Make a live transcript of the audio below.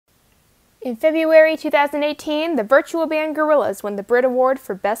In February 2018, the virtual band Gorillaz won the Brit Award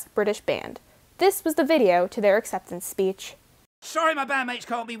for Best British Band. This was the video to their acceptance speech. Sorry my bandmates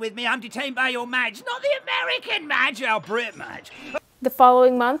can't be with me, I'm detained by your Madge, not the American Madge, our Brit Madge. The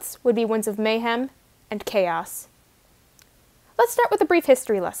following months would be ones of mayhem and chaos. Let's start with a brief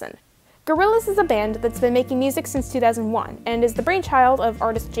history lesson. Gorillaz is a band that's been making music since 2001 and is the brainchild of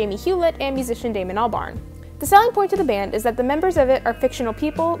artist Jamie Hewlett and musician Damon Albarn. The selling point of the band is that the members of it are fictional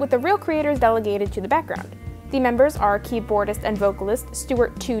people with the real creators delegated to the background. The members are keyboardist and vocalist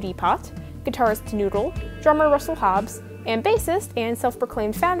Stuart 2D Pot, guitarist Noodle, drummer Russell Hobbs, and bassist and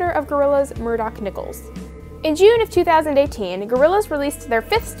self-proclaimed founder of Gorillaz, Murdoc Nichols. In June of 2018, Gorillaz released their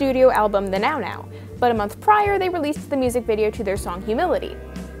 5th studio album, The Now Now, but a month prior they released the music video to their song Humility.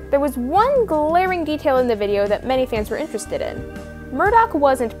 There was one glaring detail in the video that many fans were interested in. Murdoc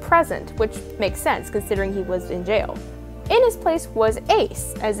wasn't present, which makes sense considering he was in jail. In his place was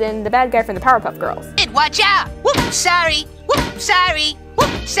Ace, as in the bad guy from the Powerpuff Girls. Watch out! Whoop, sorry! Whoop, sorry!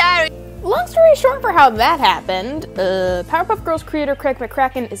 Whoop, sorry! Long story short for how that happened, Powerpuff Girls creator Craig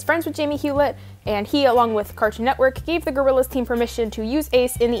McCracken is friends with Jamie Hewlett, and he, along with Cartoon Network, gave the Gorillaz team permission to use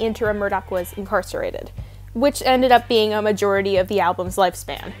Ace in the interim Murdoc was incarcerated, which ended up being a majority of the album's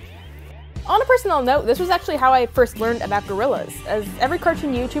lifespan. On a personal note, this was actually how I first learned about Gorillaz, as every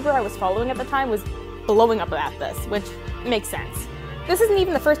cartoon YouTuber I was following at the time was blowing up about this, which makes sense. This isn't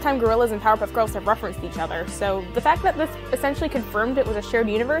even the first time Gorillaz and Powerpuff Girls have referenced each other, so the fact that this essentially confirmed it was a shared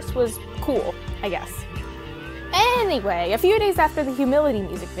universe was cool, I guess. Anyway, a few days after the Humility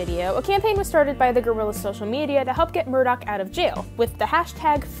music video, a campaign was started by the Gorillaz social media to help get Murdoc out of jail, with the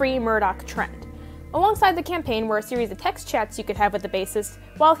hashtag FreeMurdoc trend. Alongside the campaign were a series of text chats you could have with the bassist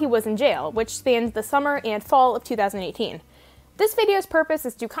while he was in jail, which spans the summer and fall of 2018. This video's purpose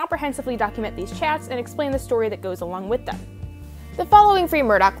is to comprehensively document these chats and explain the story that goes along with them. The following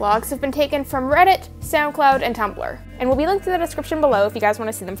FreeMurdoc logs have been taken from Reddit, SoundCloud, and Tumblr, and will be linked in the description below if you guys want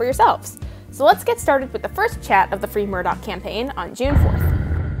to see them for yourselves. So let's get started with the first chat of the FreeMurdoc campaign on June 4th.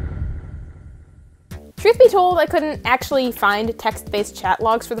 Truth be told, I couldn't actually find text-based chat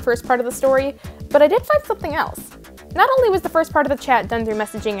logs for the first part of the story, but I did find something else. Not only was the first part of the chat done through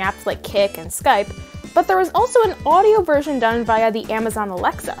messaging apps like Kik and Skype, but there was also an audio version done via the Amazon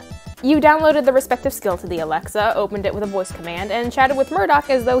Alexa. You downloaded the respective skill to the Alexa, opened it with a voice command, and chatted with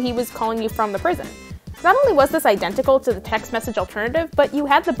Murdoc as though he was calling you from the prison. Not only was this identical to the text message alternative, but you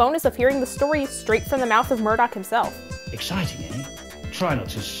had the bonus of hearing the story straight from the mouth of Murdoc himself. Exciting, eh? Try not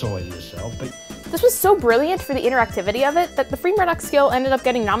to soil yourself, but... This was so brilliant for the interactivity of it that the FreeMurdoc skill ended up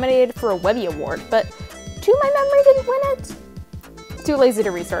getting nominated for a Webby Award, but to my memory didn't win it? Too lazy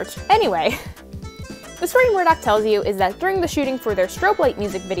to research. Anyway, the story Murdoc tells you is that during the shooting for their Strobe Light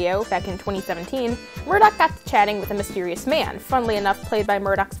music video back in 2017, Murdoc got to chatting with a mysterious man, funnily enough played by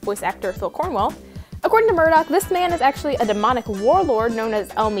Murdoc's voice actor Phil Cornwell. According to Murdoc, this man is actually a demonic warlord known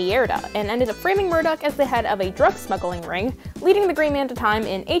as El Mierda, and ended up framing Murdoc as the head of a drug smuggling ring, leading the Green Man to time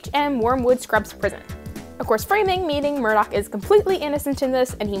in H.M. Wormwood Scrubs prison. Of course, framing meaning Murdoc is completely innocent in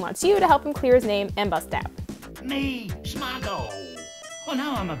this, and he wants you to help him clear his name and bust out. Me, smuggle! I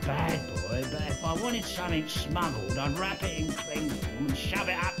know I'm a bad boy, but if I wanted something smuggled, I'd wrap it in cling film and shove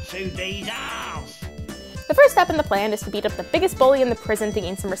it up 2D's arse. The first step in the plan is to beat up the biggest bully in the prison to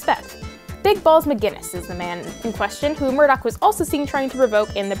gain some respect. Big Balls McGinnis is the man in question, who Murdoc was also seen trying to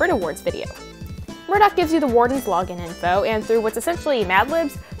provoke in the Brit Awards video. Murdoc gives you the warden's login info, and through what's essentially Mad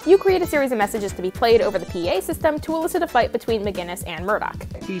Libs, you create a series of messages to be played over the PA system to elicit a fight between McGinnis and Murdoc.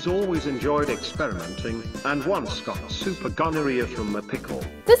 He's always enjoyed experimenting, and once got super gonorrhea from a pickle.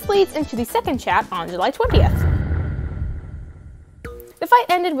 This leads into the second chat on July 20th. The fight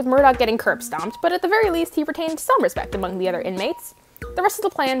ended with Murdoc getting curb stomped, but at the very least he retained some respect among the other inmates. The rest of the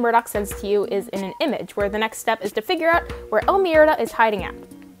plan Murdoc sends to you is in an image, where the next step is to figure out where El Mierda is hiding out.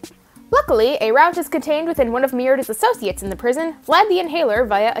 Luckily, a route is contained within one of Mierda's associates in the prison, Vlad the Inhaler,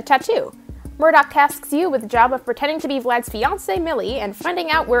 via a tattoo. Murdoc tasks you with the job of pretending to be Vlad's fiancée, Millie, and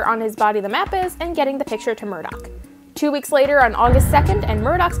finding out where on his body the map is, and getting the picture to Murdoc. 2 weeks later, on August 2nd, and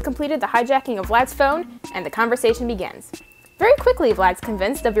Murdoc's completed the hijacking of Vlad's phone, and the conversation begins. Very quickly, Vlad's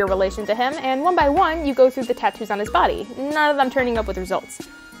convinced of your relation to him, and one by one, you go through the tattoos on his body, none of them turning up with results.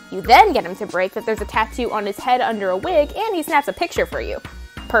 You then get him to break that there's a tattoo on his head under a wig, and he snaps a picture for you.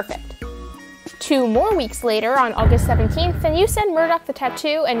 Perfect. 2 more weeks later, on August 17th, then you send Murdoc the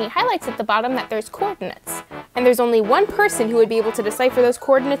tattoo, and he highlights at the bottom that there's coordinates. And there's only one person who would be able to decipher those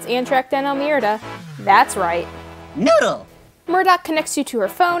coordinates and track down El Mierda. That's right. Noodle! Murdoc connects you to her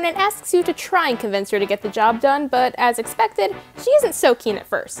phone and asks you to try and convince her to get the job done, but as expected, she isn't so keen at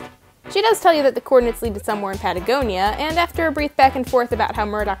first. She does tell you that the coordinates lead to somewhere in Patagonia, and after a brief back and forth about how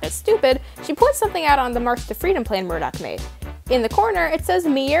Murdoc is stupid, she points something out on the March to Freedom plan Murdoc made. In the corner, it says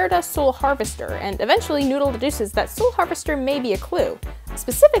Mierda Soul Harvester, and eventually Noodle deduces that Soul Harvester may be a clue,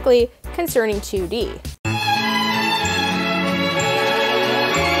 specifically concerning 2D.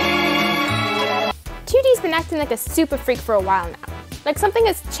 2D's been acting like a super freak for a while now. Like something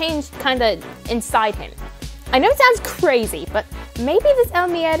has changed kinda inside him. I know it sounds crazy, but maybe this El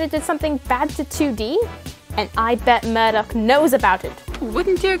Mierda did something bad to 2D? And I bet Murdoc knows about it.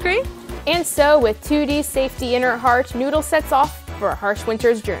 Wouldn't you agree? And so, with 2D's safety in her heart, Noodle sets off for a harsh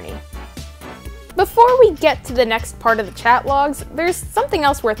winter's journey. Before we get to the next part of the chat logs, there's something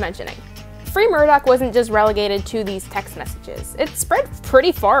else worth mentioning. FreeMurdoc wasn't just relegated to these text messages. It spread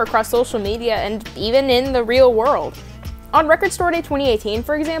pretty far across social media and even in the real world. On Record Store Day 2018,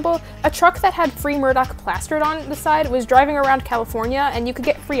 for example, a truck that had FreeMurdoc plastered on the side was driving around California and you could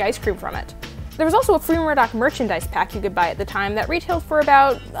get free ice cream from it. There was also a FreeMurdoc merchandise pack you could buy at the time that retailed for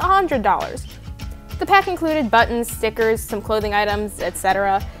about $100. The pack included buttons, stickers, some clothing items,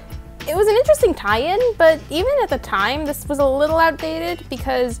 etc. It was an interesting tie-in, but even at the time, this was a little outdated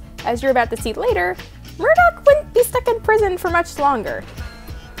because, as you're about to see later, Murdoc wouldn't be stuck in prison for much longer.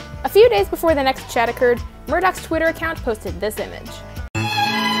 A few days before the next chat occurred, Murdoc's Twitter account posted this image.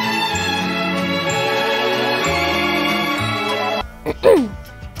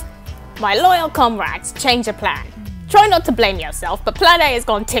 My loyal comrades, change your plan. Try not to blame yourself, but plan A has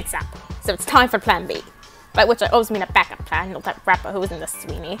gone tits up, so it's time for plan B. By which I always mean a backup plan, not that rapper who was in the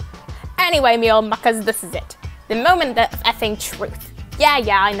Sweeney. Anyway, me old muckers, this is it. The moment of effing truth. Yeah,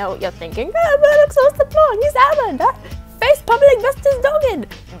 I know what you're thinking. Murdoc's lost the plot, he's out, face public justice dogged.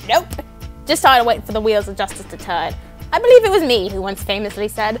 Nope. Just try to wait for the wheels of justice to turn. I believe it was me who once famously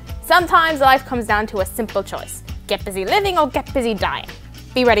said, sometimes life comes down to a simple choice. Get busy living or get busy dying.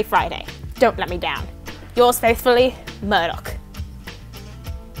 Be ready Friday. Don't let me down. Yours faithfully, Murdoc.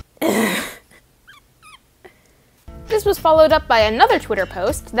 This was followed up by another Twitter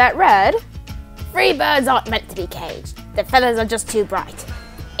post that read, free birds aren't meant to be caged. Their feathers are just too bright.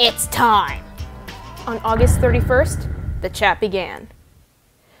 It's time. On August 31st, the chat began.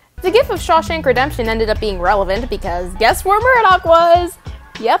 The gif of Shawshank Redemption ended up being relevant because guess where Murdoc was?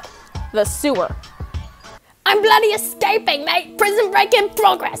 Yep, the sewer. I'm bloody escaping, mate! Prison break in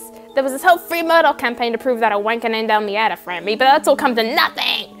progress! There was this whole Free Murdoc campaign to prove that a wanker named El Mierda framed me, but that's all come to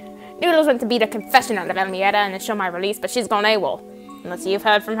nothing! Noodles went to beat a confession out of El Mierda and then show my release, but she's gone AWOL. Unless you've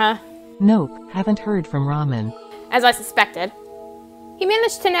heard from her? Nope, haven't heard from Ramen. As I suspected. He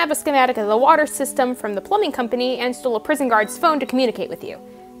managed to nab a schematic of the water system from the plumbing company and stole a prison guard's phone to communicate with you.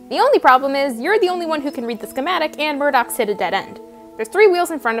 The only problem is, you're the only one who can read the schematic and Murdoc's hit a dead end. There's 3 wheels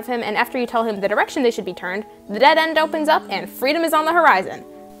in front of him, and after you tell him the direction they should be turned, the dead end opens up and freedom is on the horizon.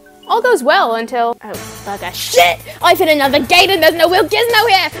 All goes well until... oh, bugger. Shit! I've hit another gate and there's no Will Gizmo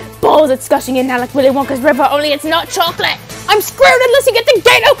here! Balls, it's gushing in now like Willy Wonka's river, only it's not chocolate! I'm screwed unless you get the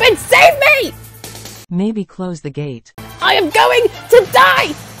gate open! Save me! Maybe close the gate. I am going to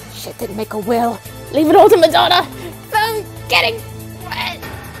die! Shit, didn't make a will. Leave it all to Madonna. Phone getting wet.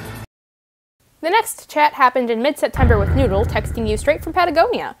 The next chat happened in mid-September with Noodle texting you straight from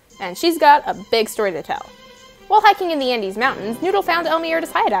Patagonia, and she's got a big story to tell. While hiking in the Andes Mountains, Noodle found El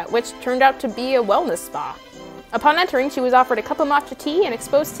Mierda's hideout, which turned out to be a wellness spa. Upon entering, she was offered a cup of matcha tea and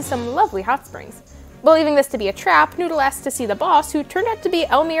exposed to some lovely hot springs. Believing this to be a trap, Noodle asked to see the boss, who turned out to be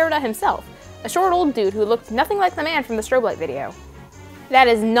El Mierda himself, a short old dude who looked nothing like the man from the strobe light video. That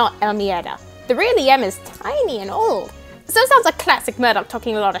is not El Mierda. The real EM is tiny and old. So it sounds like classic Murdoc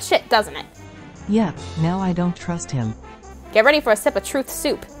talking a lot of shit, doesn't it? Yep, now I don't trust him. Get ready for a sip of truth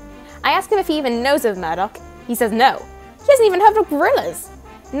soup. I ask him if he even knows of Murdoc. He says no. He hasn't even heard of Gorillaz.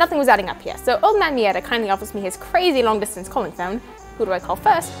 Nothing was adding up here, so old man Mierda kindly offers me his crazy long-distance calling phone. Who do I call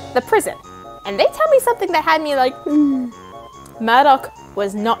first? The prison. And they tell me something that had me like, Murdoc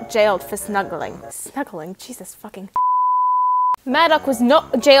was not jailed for snuggling. Snuggling? Jesus fucking... Murdoc was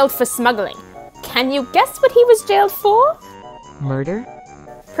not jailed for smuggling. Can you guess what he was jailed for? Murder?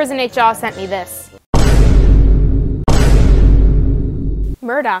 Prison HR sent me this.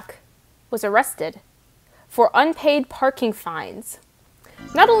 Murdoc was arrested for unpaid parking fines.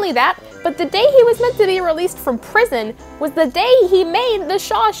 Not only that, but the day he was meant to be released from prison was the day he made the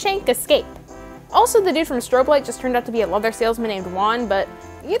Shawshank escape. Also, the dude from Strobe Light just turned out to be a leather salesman named Juan, but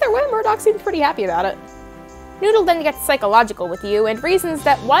either way, Murdoc seemed pretty happy about it. Noodle then gets psychological with you and reasons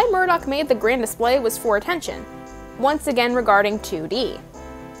that why Murdoc made the grand display was for attention. Once again regarding 2D.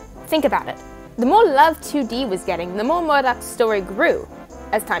 Think about it. The more love 2D was getting, the more Murdoc's story grew.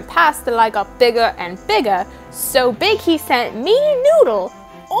 As time passed, the lie got bigger and bigger, so big he sent me, Noodle,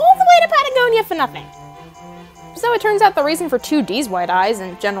 all the way Patagonia for nothing. So it turns out the reason for 2D's white eyes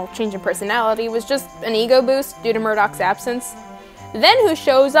and general change in personality was just an ego boost due to Murdoc's absence. Then who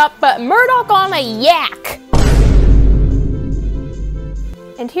shows up but Murdoc on a yak?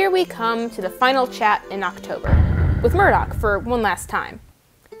 And here we come to the final chat in October, with Murdoc for one last time.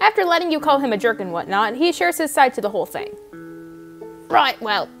 After letting you call him a jerk and whatnot, he shares his side to the whole thing. Right,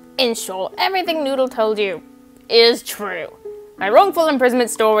 well, in short, everything Noodle told you is true. My wrongful imprisonment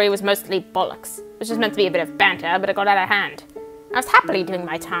story was mostly bollocks. It was just meant to be a bit of banter, but it got out of hand. I was happily doing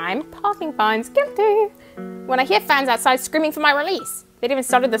my time, parking fines, guilty, when I hear fans outside screaming for my release. They'd even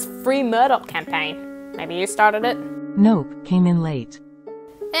started this FreeMurdoc campaign. Maybe you started it? Nope, came in late.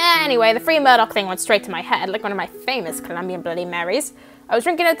 Anyway, the FreeMurdoc thing went straight to my head, like one of my famous Colombian Bloody Marys. I was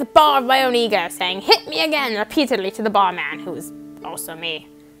drinking at the bar of my own ego, saying, "Hit me again," repeatedly to the barman, who was also me.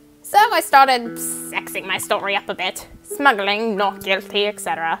 So I started sexing my story up a bit. Smuggling, not guilty,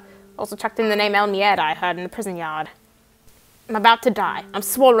 etc. Also chucked in the name El Mierda I heard in the prison yard. I'm about to die. I'm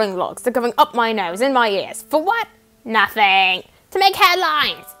swallowing logs. They're going up my nose, in my ears. For what? Nothing. To make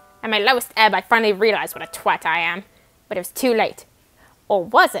headlines. At my lowest ebb, I finally realized what a twat I am. But it was too late. Or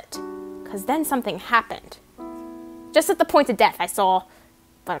was it? Because then something happened. Just at the point of death, I saw...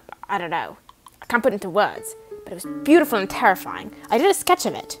 but I don't know. I can't put it into words. But it was beautiful and terrifying. I did a sketch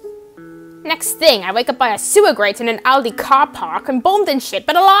of it. Next thing, I wake up by a sewer grate in an Aldi car park and bombed and shit,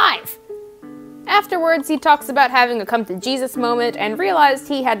 but alive! Afterwards, he talks about having a come-to-Jesus moment and realized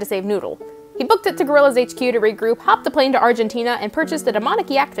he had to save Noodle. He booked it to Gorillaz HQ to regroup, hopped a plane to Argentina, and purchased a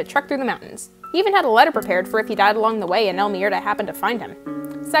demonic yak to trek through the mountains. He even had a letter prepared for if he died along the way and El Mierda happened to find him.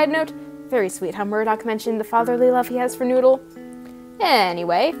 Side note, very sweet how Murdoc mentioned the fatherly love he has for Noodle.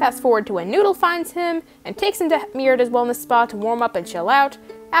 Anyway, fast forward to when Noodle finds him and takes him to Mierda's wellness spa to warm up and chill out.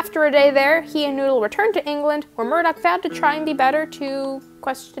 After a day there, he and Noodle returned to England, where Murdoc vowed to try and be better to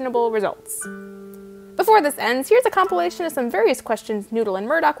questionable results. Before this ends, here's a compilation of some various questions Noodle and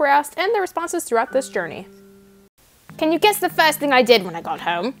Murdoc were asked and their responses throughout this journey. Can you guess the first thing I did when I got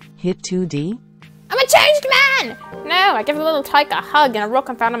home? Hit 2D? I'm a changed man! No, I gave the little tyke a hug and a rock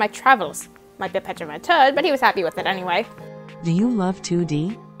I found on my travels. Might be a petrified turd, but he was happy with it anyway. Do you love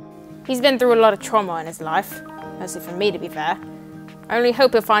 2D? He's been through a lot of trauma in his life. Mostly for me, to be fair. I only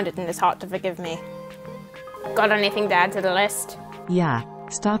hope he'll find it in his heart to forgive me. Got anything to add to the list? Yeah,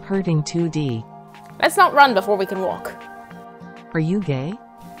 stop hurting 2D. Let's not run before we can walk. Are you gay?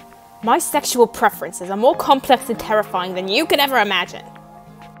 My sexual preferences are more complex and terrifying than you could ever imagine.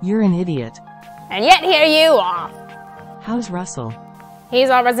 You're an idiot. And yet here you are. How's Russell? He's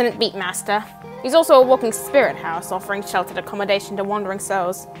our resident beatmaster. He's also a walking spirit house, offering sheltered accommodation to wandering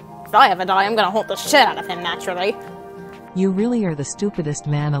souls. If I ever die, I'm gonna haunt the shit out of him, naturally. You really are the stupidest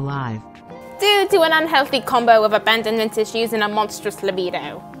man alive. Due to an unhealthy combo of abandonment issues and a monstrous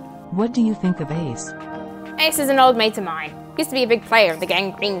libido. What do you think of Ace? Ace is an old mate of mine. Used to be a big player of the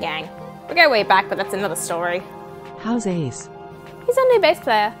Gang Green Gang. We go way back, but that's another story. How's Ace? He's our new bass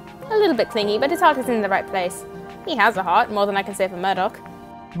player. A little bit clingy, but his heart is in the right place. He has a heart, more than I can say for Murdoc.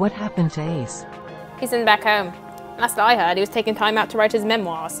 What happened to Ace? He's in back home. Last I heard, he was taking time out to write his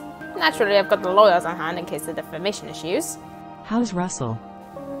memoirs. Naturally, I've got the lawyers on hand in case of defamation issues. How's Russell?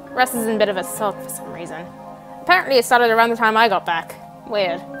 Russ is in a bit of a sulk for some reason. Apparently it started around the time I got back.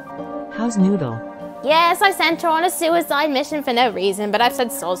 Weird. How's Noodle? Yes, I sent her on a suicide mission for no reason, but I've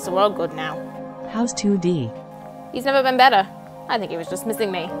said so, so we're all good now. How's 2D? He's never been better. I think he was just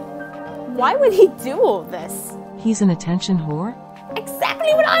missing me. Why would he do all this? He's an attention whore?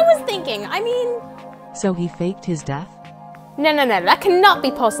 Exactly what I was thinking. I mean... So he faked his death? No, that cannot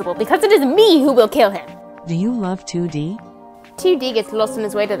be possible, because it is me who will kill him. Do you love 2D? 2D gets lost on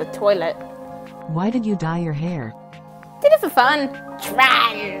his way to the toilet. Why did you dye your hair? Did it for fun.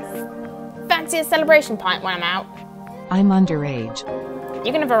 Trans! Fancy a celebration pint when I'm out. I'm underage.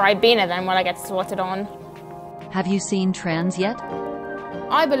 You can have a Ribena then while I get sorted on. Have you seen trans yet?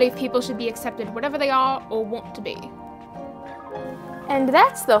 I believe people should be accepted whatever they are or want to be. And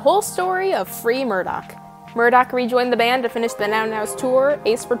that's the whole story of FreeMurdoc. Murdoc rejoined the band to finish the Now Now's tour,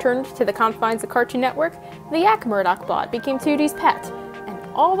 Ace returned to the confines of Cartoon Network, the yak Murdoc bought became 2D's pet, and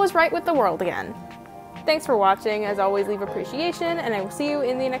all was right with the world again. Thanks for watching, as always leave appreciation, and I will see you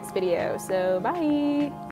in the next video, so bye!